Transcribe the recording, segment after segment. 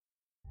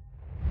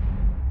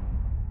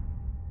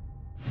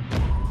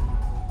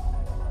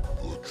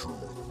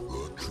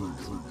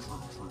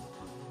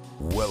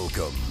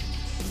Welcome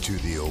to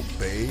the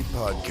Obey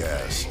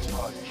Podcast,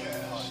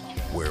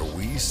 where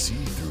we see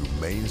through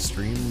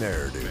mainstream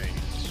narrative.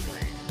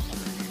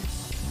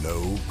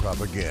 No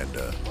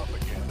propaganda,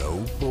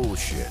 no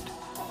bullshit,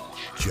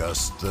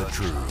 just the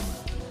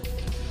truth.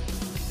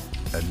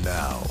 And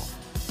now,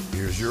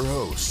 here's your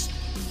host,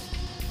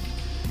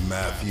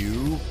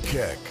 Matthew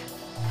Keck.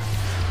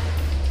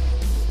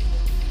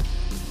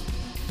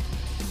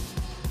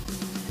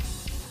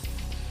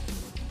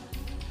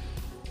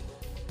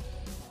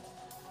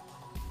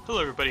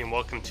 Hello everybody and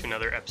welcome to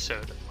another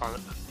episode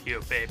of the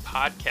Obey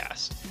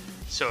Podcast.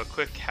 So a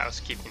quick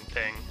housekeeping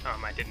thing,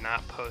 I did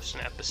not post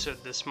an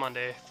episode this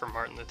Monday for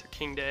Martin Luther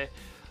King Day.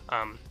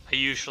 I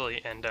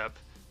usually end up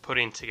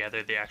putting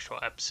together the actual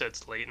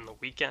episodes late in the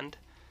weekend,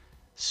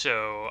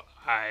 so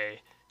I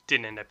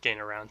didn't end up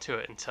getting around to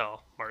it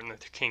until Martin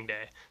Luther King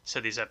Day. So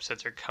these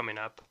episodes are coming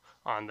up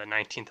on the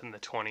 19th and the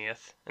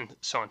 20th, and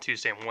so on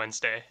Tuesday and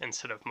Wednesday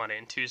instead of Monday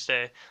and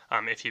Tuesday.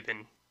 If you've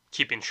been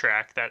keeping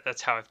track,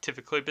 that's how I've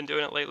typically been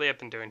doing it lately. I've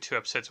been doing 2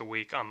 episodes a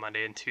week on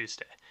Monday and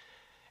Tuesday,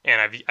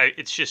 and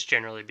it's just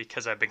generally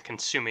because I've been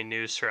consuming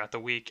news throughout the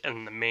week,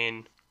 and the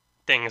main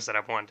things that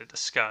I've wanted to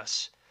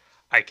discuss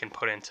I can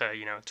put into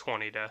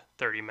 20 to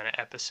 30 minute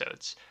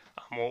episodes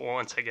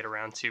once I get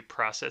around to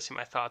processing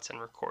my thoughts and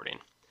recording.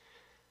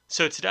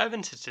 So to dive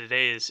into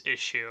today's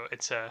issue,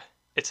 it's a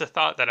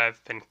thought that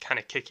I've been kind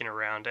of kicking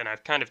around, and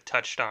I've kind of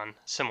touched on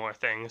similar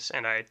things,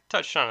 and I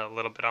touched on it a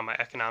little bit on my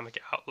economic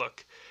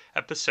outlook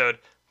episode,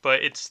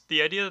 but it's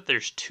the idea that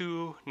there's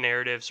 2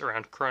 narratives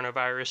around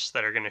coronavirus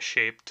that are going to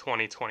shape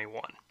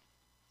 2021.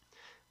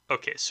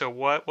 Okay, so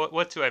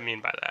what do I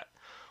mean by that?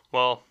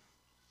 Well,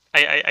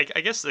 I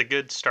guess the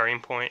good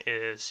starting point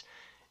is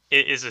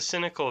a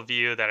cynical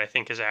view that I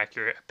think is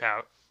accurate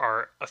about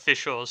our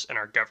officials and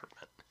our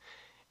government.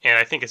 And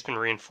I think it's been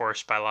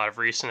reinforced by a lot of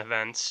recent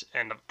events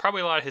and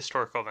probably a lot of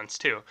historical events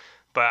too.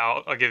 But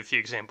I'll give a few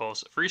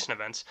examples of recent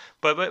events.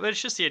 But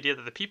it's just the idea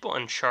that the people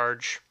in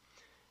charge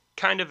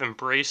kind of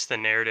embrace the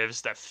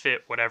narratives that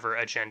fit whatever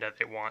agenda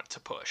they want to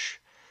push.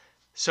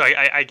 So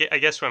I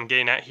guess what I'm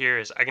getting at here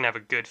is I can have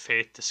a good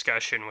faith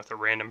discussion with a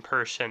random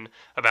person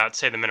about,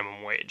 say, the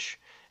minimum wage.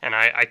 And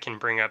I can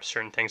bring up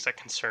certain things that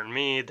concern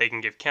me. They can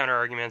give counter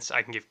arguments.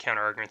 I can give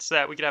counter arguments to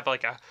that. We could have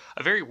like a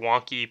very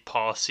wonky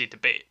policy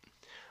debate.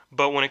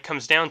 But when it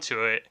comes down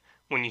to it,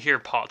 when you hear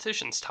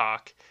politicians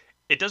talk,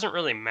 it doesn't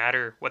really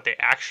matter what they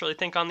actually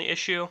think on the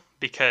issue,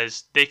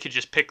 because they could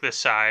just pick this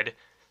side,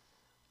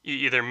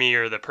 either me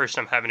or the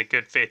person I'm having a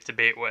good faith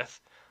debate with.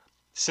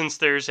 Since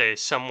there's a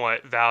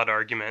somewhat valid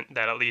argument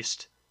that at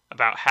least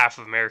about half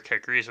of America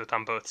agrees with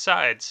on both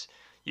sides,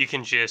 you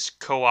can just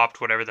co-opt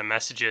whatever the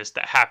message is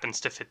that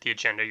happens to fit the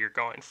agenda you're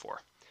going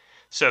for.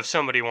 So if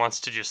somebody wants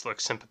to just look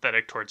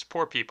sympathetic towards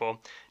poor people,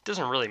 it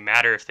doesn't really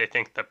matter if they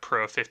think the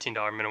pro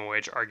 $15 minimum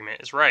wage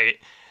argument is right.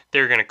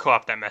 They're going to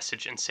co-opt that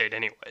message and say it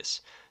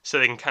anyways. So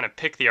they can kind of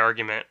pick the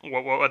argument,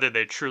 whether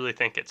they truly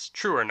think it's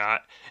true or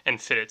not,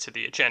 and fit it to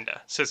the agenda.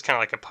 So it's kind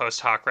of like a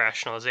post hoc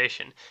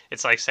rationalization.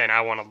 It's like saying,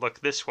 I want to look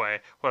this way.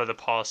 What are the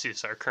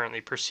policies that are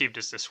currently perceived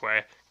as this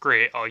way?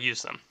 Great, I'll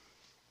use them.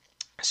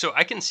 So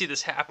I can see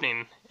this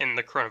happening in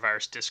the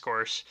coronavirus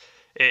discourse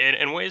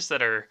in ways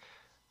that are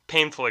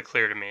painfully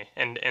clear to me.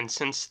 And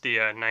since the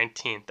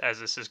 19th,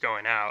 as this is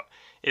going out,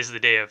 is the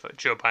day of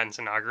Joe Biden's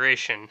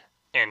inauguration,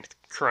 and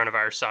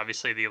coronavirus,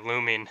 obviously the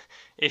looming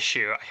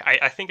issue,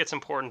 I think it's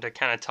important to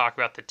kind of talk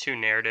about the 2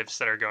 narratives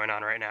that are going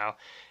on right now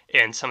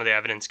and some of the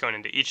evidence going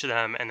into each of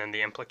them and then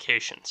the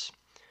implications.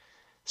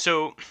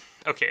 So,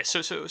 okay,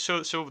 so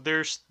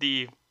there's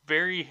the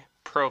very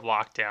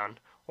pro-lockdown,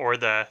 or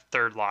the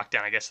third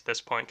lockdown, I guess, at this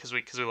point, because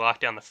we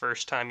locked down the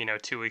first time,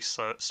 2 weeks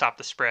to stop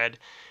the spread,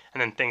 and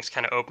then things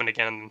kind of opened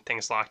again, and then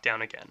things locked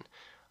down again.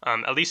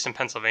 At least in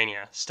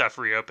Pennsylvania, stuff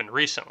reopened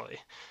recently.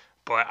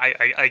 But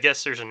I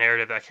guess there's a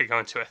narrative that could go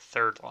into a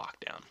third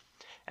lockdown.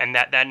 And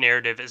that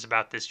narrative is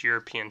about this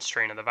European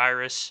strain of the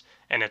virus,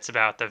 and it's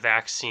about the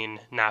vaccine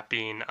not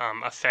being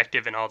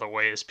effective in all the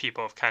ways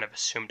people have kind of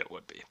assumed it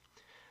would be.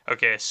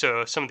 Okay,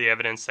 so some of the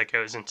evidence that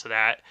goes into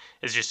that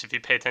is just, if you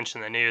pay attention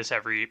to the news,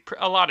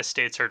 a lot of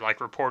states are like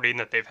reporting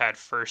that they've had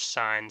first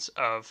signs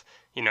of,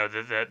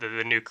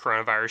 the new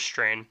coronavirus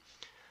strain.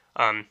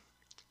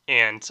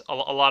 And a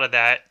lot of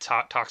that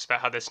talks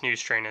about how this new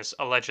strain is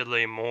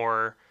allegedly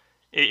more,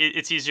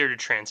 it's easier to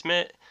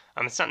transmit.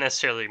 It's not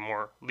necessarily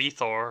more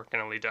lethal or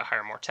going to lead to a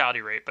higher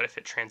mortality rate, but if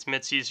it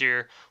transmits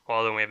easier,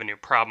 well, then we have a new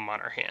problem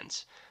on our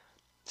hands.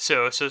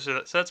 So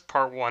that's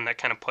part 1 that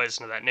kind of plays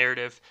into that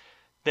narrative.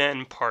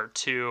 Then part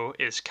 2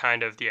 is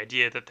kind of the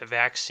idea that the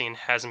vaccine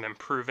hasn't been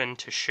proven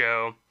to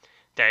show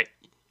that.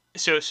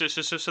 So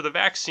the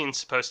vaccine's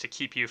supposed to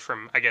keep you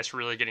from, I guess,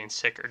 really getting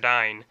sick or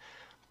dying.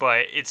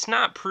 But it's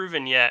not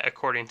proven yet,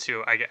 according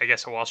to, I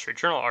guess, a Wall Street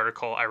Journal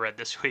article I read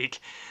this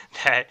week,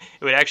 that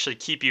it would actually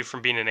keep you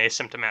from being an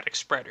asymptomatic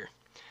spreader.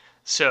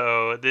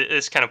 So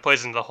this kind of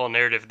plays into the whole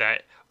narrative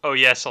that, oh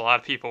yes, a lot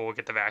of people will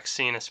get the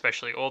vaccine,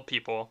 especially old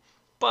people,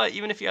 but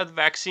even if you have the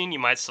vaccine, you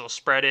might still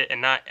spread it,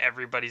 and not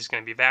everybody's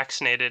going to be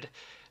vaccinated.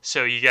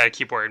 So you got to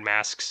keep wearing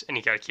masks and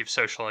you got to keep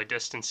socially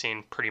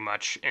distancing pretty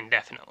much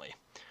indefinitely,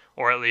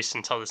 or at least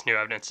until this new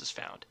evidence is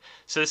found.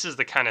 So this is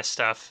the kind of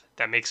stuff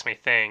that makes me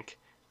think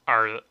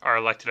our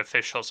elected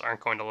officials aren't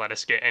going to let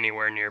us get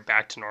anywhere near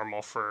back to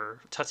normal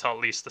till at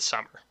least the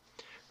summer,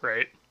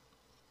 right?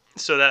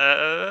 So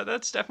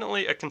that's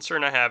definitely a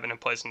concern I have, and it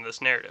plays into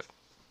this narrative.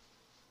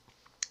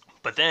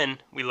 But then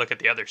we look at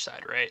the other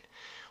side, right?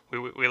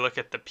 We look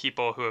at the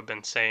people who have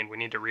been saying we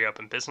need to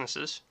reopen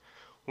businesses.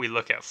 We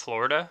look at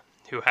Florida,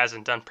 who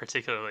hasn't done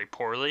particularly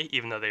poorly,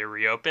 even though they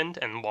reopened,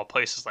 and while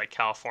places like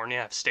California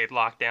have stayed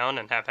locked down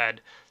and have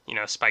had,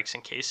 spikes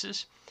in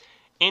cases.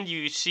 And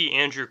you see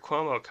Andrew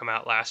Cuomo come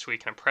out last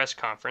week in a press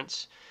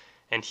conference,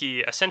 and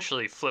he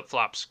essentially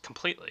flip-flops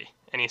completely.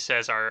 And he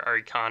says our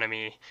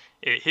economy,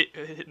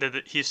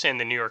 he's saying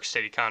the New York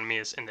State economy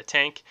is in the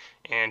tank,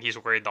 and he's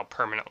worried they'll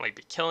permanently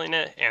be killing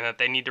it, and that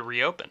they need to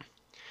reopen,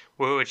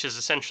 which is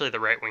essentially the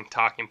right-wing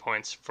talking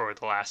points for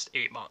the last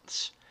 8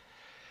 months.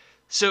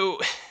 So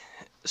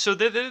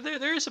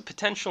there is a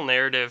potential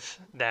narrative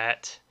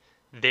that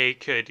they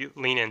could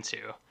lean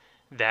into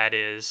that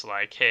is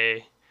like,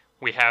 hey,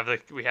 we have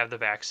the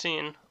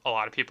vaccine. A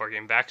lot of people are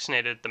getting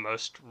vaccinated. The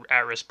most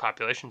at-risk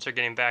populations are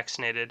getting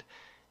vaccinated,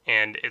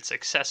 and it's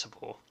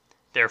accessible.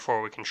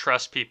 Therefore, we can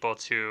trust people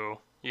to,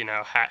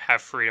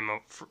 have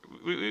freedom.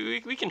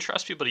 We can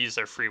trust people to use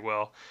their free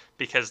will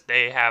because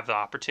they have the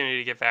opportunity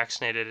to get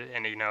vaccinated,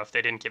 and if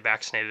they didn't get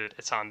vaccinated,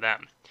 it's on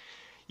them.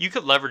 You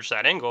could leverage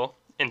that angle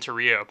into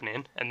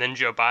reopening, and then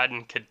Joe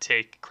Biden could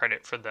take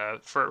credit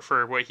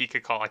for what he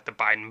could call like the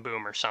Biden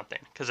boom or something,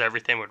 because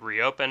everything would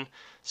reopen,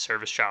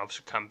 service jobs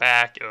would come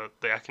back,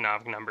 the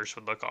economic numbers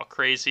would look all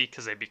crazy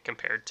because they'd be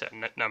compared to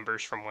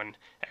numbers from when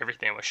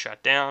everything was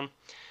shut down,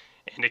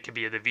 and it could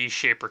be the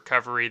V-shaped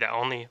recovery that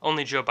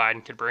only Joe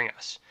Biden could bring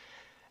us.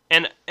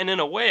 And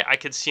in a way, I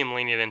could see him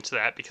leaning into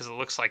that because it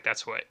looks like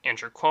that's what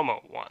Andrew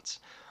Cuomo wants.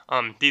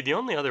 The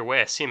only other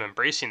way I see him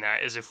embracing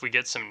that is if we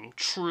get some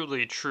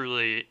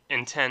truly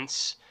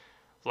intense,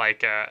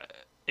 like,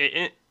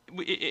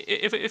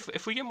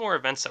 if we get more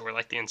events that were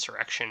like the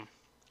insurrection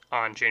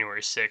on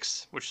January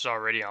 6th, which is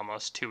already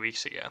almost 2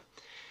 weeks ago.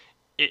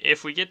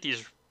 If we get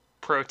these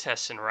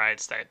protests and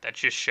riots that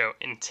just show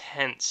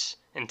intense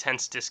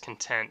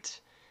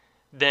discontent,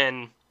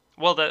 then,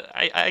 well,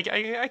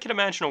 I could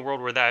imagine a world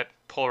where that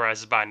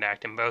polarizes Biden to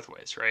act in both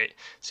ways, right?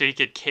 So he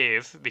could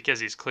cave because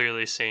he's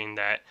clearly seeing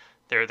that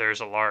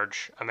there's a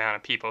large amount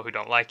of people who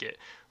don't like it.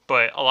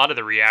 But a lot of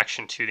the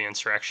reaction to the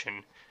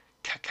insurrection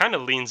kind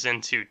of leans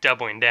into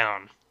doubling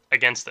down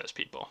against those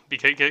people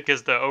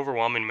because the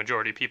overwhelming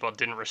majority of people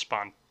didn't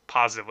respond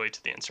positively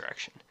to the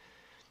insurrection.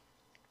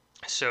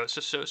 So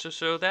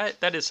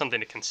that is something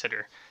to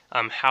consider.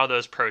 How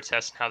those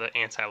protests and how the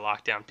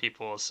anti-lockdown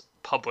people's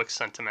public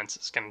sentiments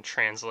is going to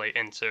translate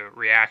into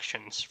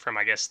reactions from,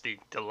 I guess, the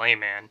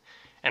layman,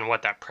 and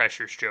what that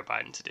pressures Joe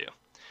Biden to do.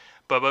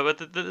 But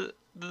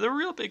the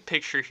real big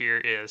picture here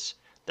is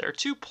there are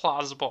two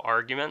plausible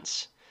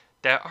arguments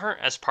that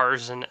aren't as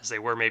partisan as they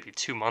were maybe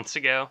 2 months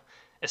ago,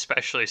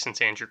 especially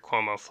since Andrew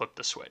Cuomo flipped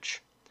the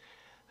switch.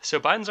 So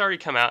Biden's already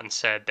come out and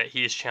said that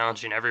he is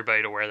challenging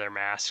everybody to wear their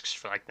masks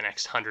for like the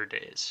next 100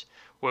 days,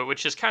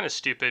 which is kind of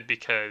stupid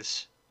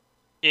because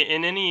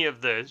in any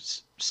of the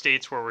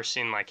states where we're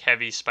seeing like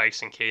heavy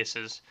spikes in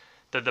cases,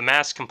 the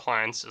mask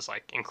compliance is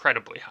like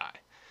incredibly high.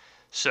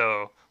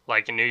 So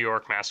like in New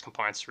York, mask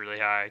compliance is really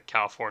high.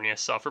 California,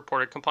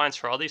 self-reported compliance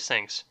for all these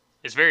things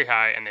is very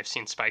high, and they've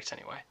seen spikes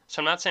anyway.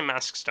 So I'm not saying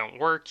masks don't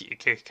work. You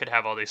could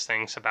have all these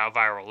things about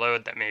viral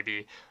load that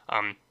maybe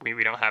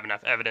we don't have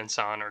enough evidence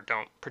on or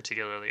don't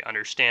particularly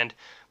understand.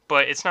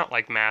 But it's not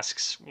like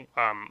masks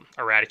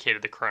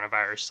eradicated the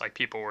coronavirus like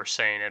people were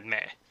saying in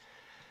May.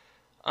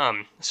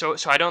 So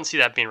I don't see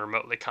that being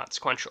remotely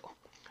consequential.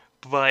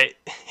 But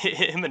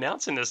him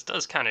announcing this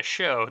does kind of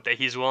show that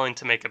he's willing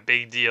to make a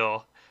big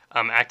deal,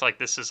 act like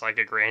this is like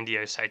a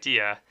grandiose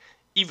idea,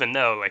 even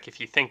though, like, if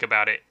you think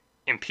about it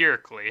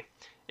empirically,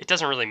 it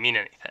doesn't really mean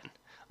anything.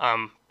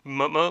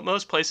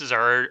 Most places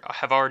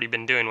have already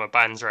been doing what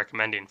Biden's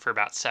recommending for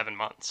about 7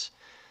 months.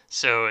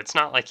 So it's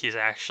not like he's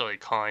actually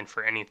calling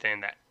for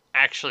anything that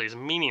actually is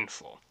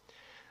meaningful.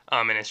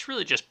 And it's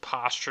really just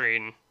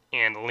posturing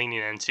and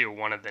leaning into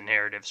one of the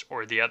narratives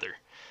or the other.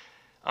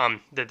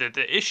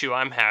 The issue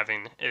I'm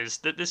having is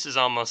that this is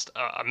almost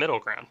a middle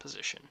ground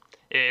position.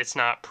 It's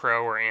not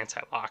pro or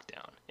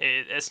anti-lockdown.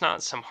 It's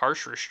not some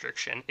harsh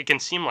restriction. It can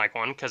seem like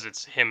one because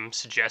it's him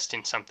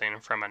suggesting something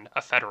from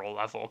a federal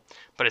level,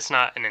 but it's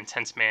not an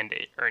intense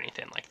mandate or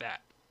anything like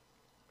that.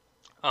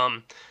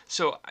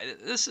 So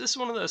this is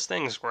one of those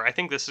things where I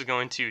think this is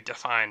going to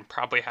define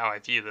probably how I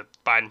view the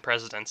Biden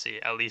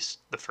presidency, at least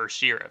the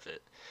first year of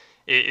it.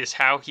 It is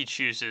how he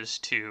chooses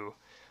to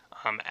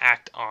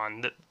act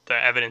on the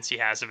evidence he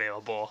has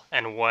available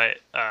and what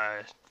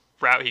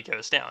route he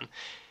goes down.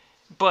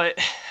 But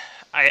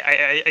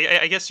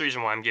I guess the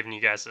reason why I'm giving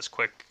you guys this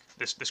quick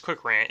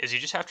rant is you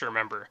just have to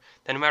remember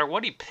that no matter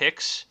what he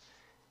picks,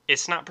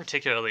 it's not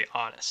particularly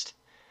honest,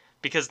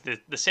 because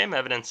the same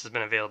evidence has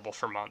been available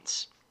for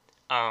months.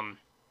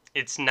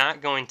 It's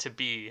not going to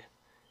be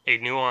a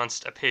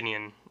nuanced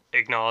opinion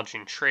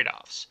acknowledging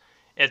trade-offs.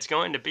 It's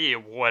going to be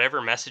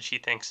whatever message he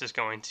thinks is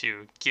going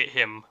to get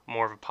him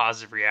more of a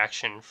positive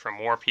reaction from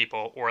more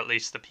people, or at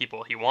least the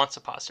people he wants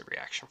a positive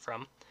reaction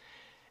from.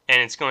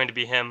 And it's going to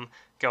be him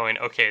going,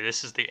 okay,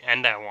 this is the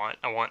end I want.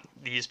 I want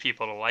these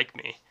people to like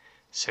me.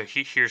 So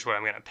here's what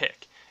I'm going to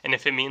pick. And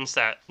if it means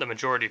that the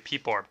majority of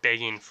people are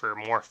begging for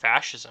more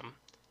fascism,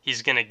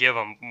 he's going to give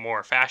them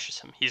more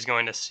fascism.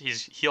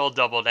 He'll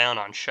double down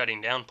on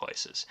shutting down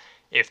places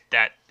if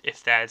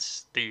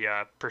that's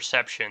the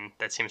perception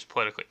that seems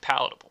politically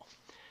palatable.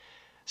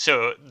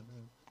 So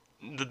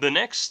the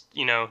next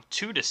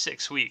 2 to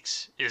 6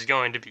 weeks is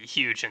going to be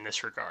huge in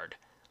this regard,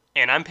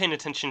 and I'm going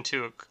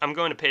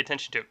to pay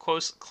attention to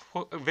it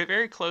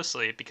very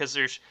closely, because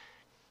there's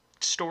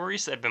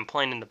stories that have been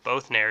playing into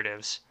both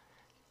narratives.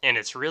 And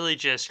it's really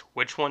just,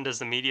 which one does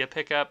the media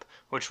pick up?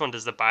 Which one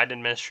does the Biden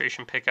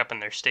administration pick up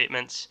in their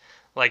statements?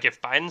 Like,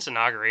 if Biden's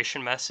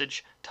inauguration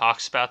message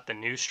talks about the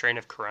new strain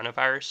of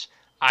coronavirus,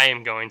 I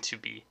am going to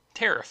be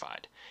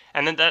terrified.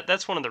 And then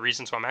that's one of the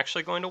reasons why I'm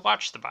actually going to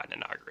watch the Biden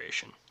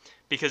inauguration.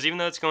 Because even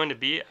though it's going to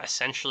be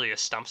essentially a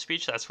stump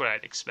speech, that's what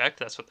I'd expect.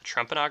 That's what the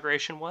Trump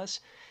inauguration was.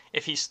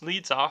 If he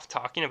leads off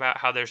talking about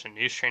how there's a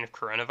new strain of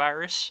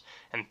coronavirus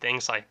and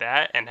things like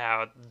that, and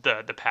how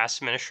the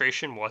past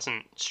administration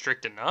wasn't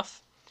strict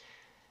enough,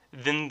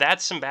 then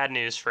that's some bad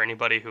news for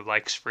anybody who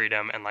likes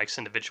freedom and likes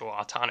individual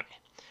autonomy,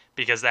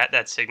 because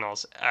that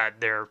signals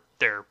they're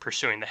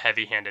pursuing the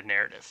heavy-handed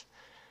narrative.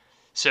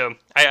 So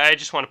I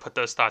just want to put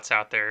those thoughts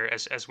out there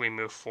as we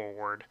move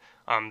forward.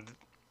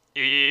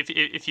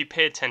 If you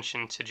pay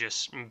attention to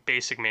just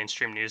basic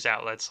mainstream news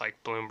outlets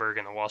like Bloomberg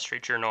and the Wall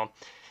Street Journal,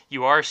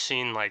 you are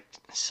seeing like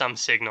some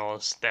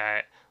signals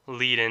that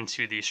lead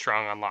into the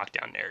strong on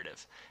lockdown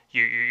narrative.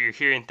 You're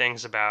hearing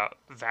things about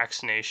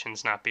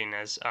vaccinations not being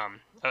as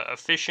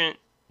efficient.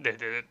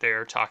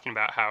 They're talking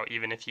about how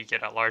even if you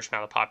get a large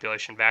amount of the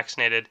population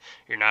vaccinated,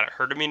 you're not at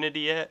herd immunity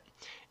yet.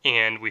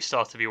 And we still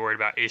have to be worried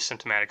about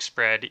asymptomatic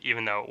spread,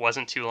 even though it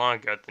wasn't too long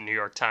ago the New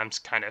York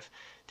Times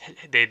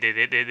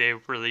they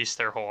released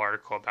their whole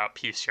article about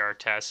PCR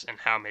tests and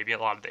how maybe a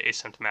lot of the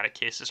asymptomatic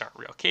cases aren't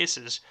real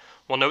cases.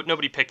 Well,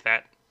 nobody picked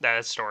that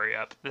story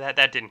up.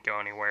 That didn't go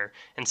anywhere.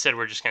 Instead,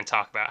 we're just going to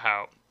talk about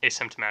how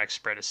asymptomatic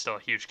spread is still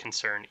a huge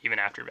concern even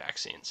after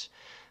vaccines.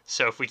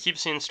 So if we keep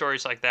seeing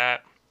stories like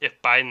that,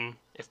 if Biden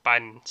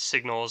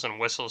signals and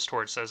whistles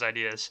towards those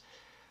ideas,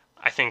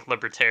 I think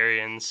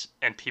libertarians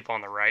and people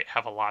on the right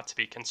have a lot to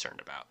be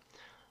concerned about.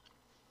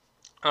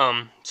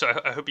 So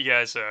I hope you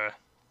guys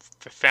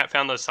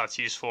found those thoughts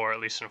useful, or at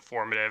least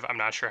informative. I'm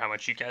not sure how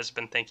much you guys have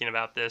been thinking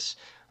about this.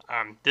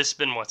 This has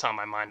been what's on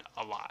my mind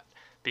a lot,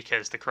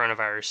 because the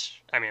coronavirus,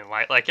 I mean,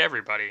 like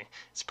everybody,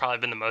 it's probably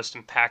been the most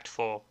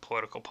impactful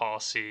political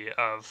policy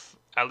of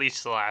at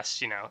least the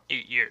last 8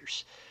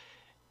 years.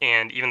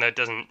 And even though it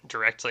doesn't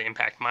directly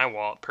impact my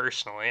wallet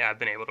personally, I've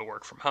been able to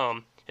work from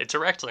home. It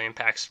directly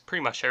impacts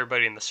pretty much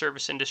everybody in the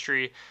service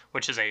industry,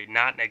 which is a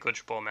not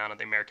negligible amount of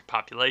the American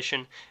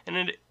population,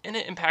 and it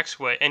impacts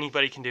what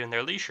anybody can do in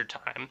their leisure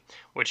time,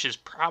 which is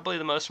probably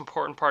the most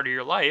important part of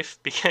your life,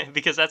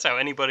 because that's how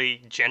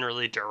anybody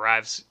generally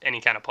derives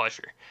any kind of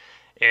pleasure.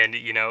 And,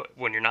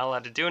 when you're not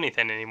allowed to do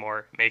anything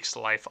anymore, it makes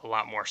life a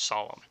lot more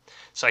solemn.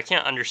 So I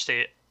can't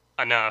understate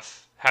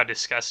enough how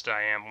disgusted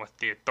I am with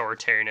the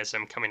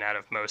authoritarianism coming out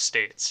of most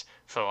states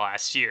for the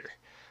last year.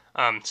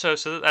 So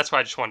that's why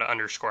I just wanted to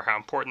underscore how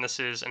important this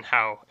is, and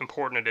how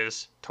important it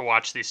is to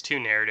watch these two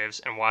narratives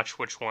and watch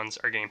which ones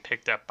are getting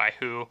picked up by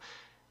who,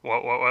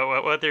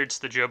 whether it's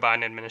the Joe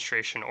Biden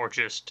administration or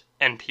just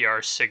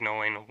NPR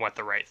signaling what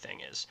the right thing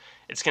is.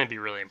 It's going to be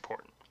really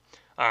important.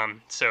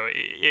 So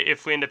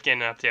if we end up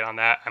getting an update on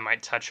that, I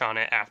might touch on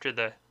it after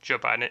the Joe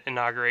Biden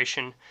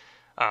inauguration.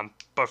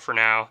 But for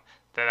now,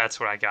 that's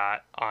what I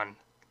got on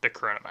the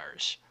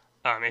coronavirus.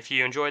 If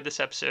you enjoyed this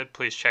episode,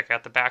 please check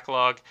out the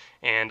backlog,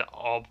 and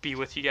I'll be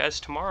with you guys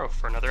tomorrow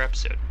for another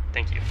episode.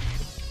 Thank you.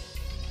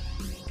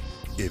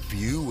 If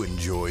you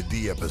enjoyed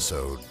the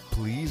episode,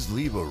 please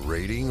leave a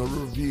rating or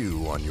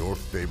review on your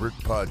favorite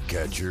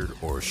podcatcher,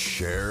 or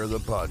share the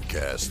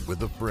podcast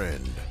with a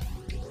friend.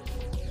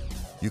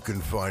 You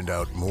can find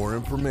out more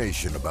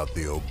information about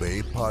the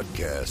Obey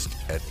Podcast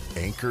at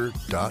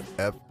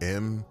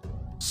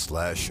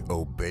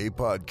anchor.fm/Obey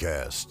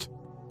Podcast,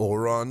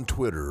 or on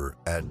Twitter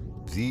at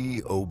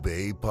The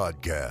Obey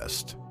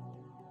Podcast.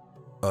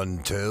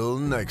 Until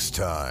next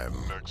time.